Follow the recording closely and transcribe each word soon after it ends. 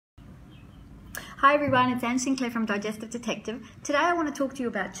Hi everyone, it's Anne Sinclair from Digestive Detective. Today I want to talk to you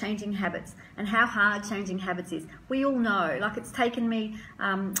about changing habits and how hard changing habits is. We all know, like it's taken me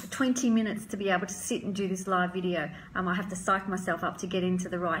 20 minutes to be able to sit and do this live video. I have to psych myself up to get into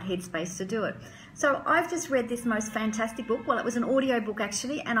the right headspace to do it. So I've just read this most fantastic book. Well, it was an audio book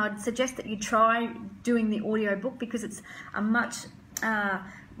actually, and I'd suggest that you try doing the audio book because it's a much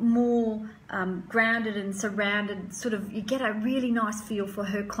more grounded and surrounded, sort of, you get a really nice feel for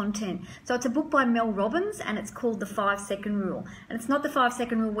her content. So it's a book by Mel Robbins and it's called The 5-Second Rule. And it's not the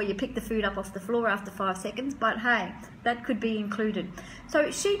 5-second rule where you pick the food up off the floor after 5 seconds, but hey, that could be included.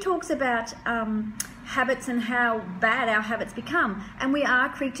 So she talks about habits and how bad our habits become, and we are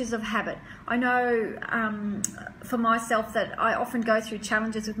creatures of habit. I know for myself that I often go through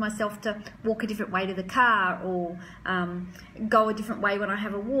challenges with myself to walk a different way to the car, or go a different way when I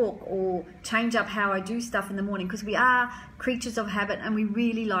have a walk, or change up how I do stuff in the morning, because we are creatures of habit and we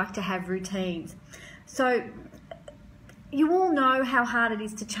really like to have routines. So you all know how hard it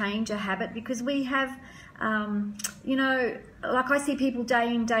is to change a habit, because we have you know, like I see people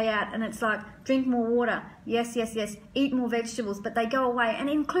day in, day out, and it's like, drink more water, yes, yes, yes, eat more vegetables, but they go away, and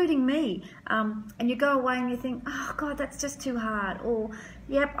including me, and you go away and you think, oh God, that's just too hard, or,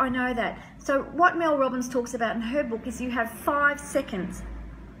 yep, I know that. So what Mel Robbins talks about in her book is you have 5 seconds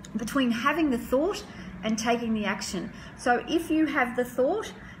between having the thought and taking the action. So if you have the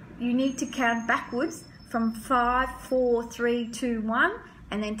thought, you need to count backwards from 5, 4, 3, 2, 1,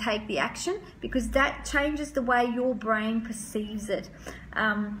 and then take the action, because that changes the way your brain perceives it.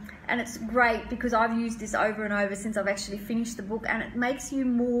 And it's great because I've used this over and over since I've actually finished the book, and it makes you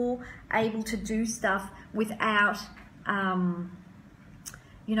more able to do stuff without,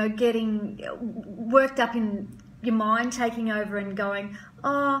 you know, getting worked up in your mind, taking over and going,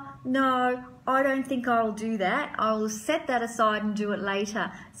 oh no, I don't think I'll do that. I'll set that aside and do it later.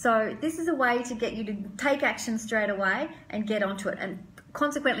 So this is a way to get you to take action straight away and get onto it. And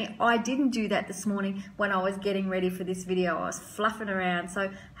consequently, I didn't do that this morning when I was getting ready for this video. I was fluffing around.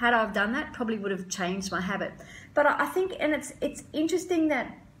 So had I done that, probably would have changed my habit. But I think, and it's interesting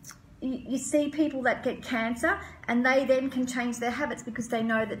that you see people that get cancer and they then can change their habits because they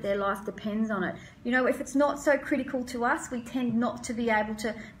know that their life depends on it. You know, if it's not so critical to us, we tend not to be able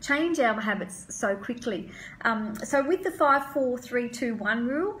to change our habits so quickly. So with the 5, 4, 3, 2, 1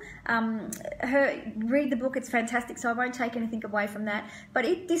 rule, read the book, it's fantastic, so I won't take anything away from that. But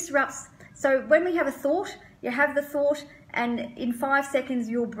it disrupts, so when we have a thought, you have the thought, and in 5 seconds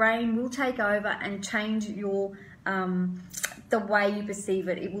your brain will take over and change your the way you perceive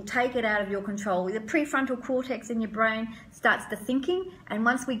it. It will take it out of your control. The prefrontal cortex in your brain starts the thinking, and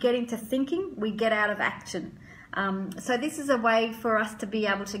once we get into thinking, we get out of action. So this is a way for us to be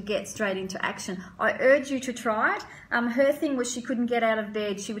able to get straight into action. I urge you to try it. Her thing was she couldn't get out of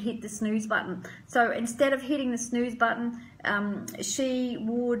bed. She would hit the snooze button. So instead of hitting the snooze button, she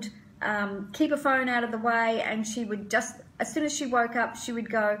would keep her phone out of the way, and she would just, as soon as she woke up, she would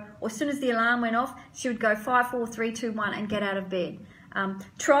go, or as soon as the alarm went off, she would go 5, 4, 3, 2, 1 and get out of bed.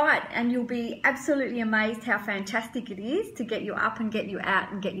 Try it and you'll be absolutely amazed how fantastic it is to get you up and get you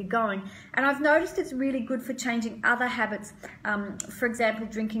out and get you going. And I've noticed it's really good for changing other habits. For example,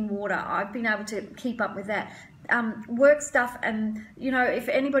 drinking water. I've been able to keep up with that. Work stuff, and you know, if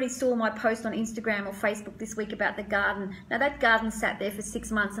anybody saw my post on Instagram or Facebook this week about the garden, now that garden sat there for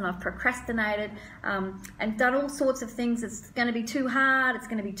 6 months and I've procrastinated and done all sorts of things. It's going to be too hard, it's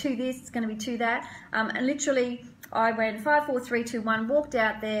going to be too this, it's going to be too that, and literally I went 5, 4, 3, 2, 1, walked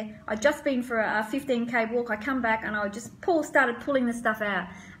out there. I'd just been for a 15k walk. I come back and I just started pulling the stuff out.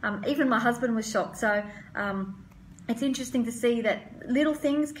 Even my husband was shocked. So it's interesting to see that little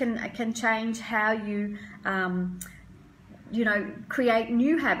things can change how you, you know, create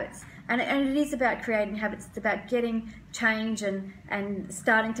new habits. And it is about creating habits. It's about getting change and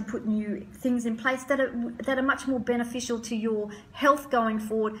starting to put new things in place that are much more beneficial to your health going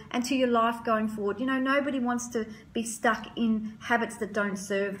forward and to your life going forward. You know, nobody wants to be stuck in habits that don't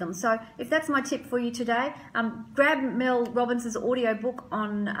serve them. So if that's my tip for you today, grab Mel Robbins' audio book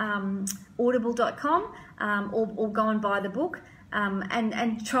on audible.com, or go and buy the book.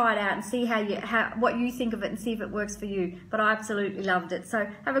 And try it out and see what you think of it and see if it works for you. But I absolutely loved it. So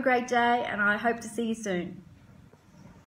have a great day, and I hope to see you soon.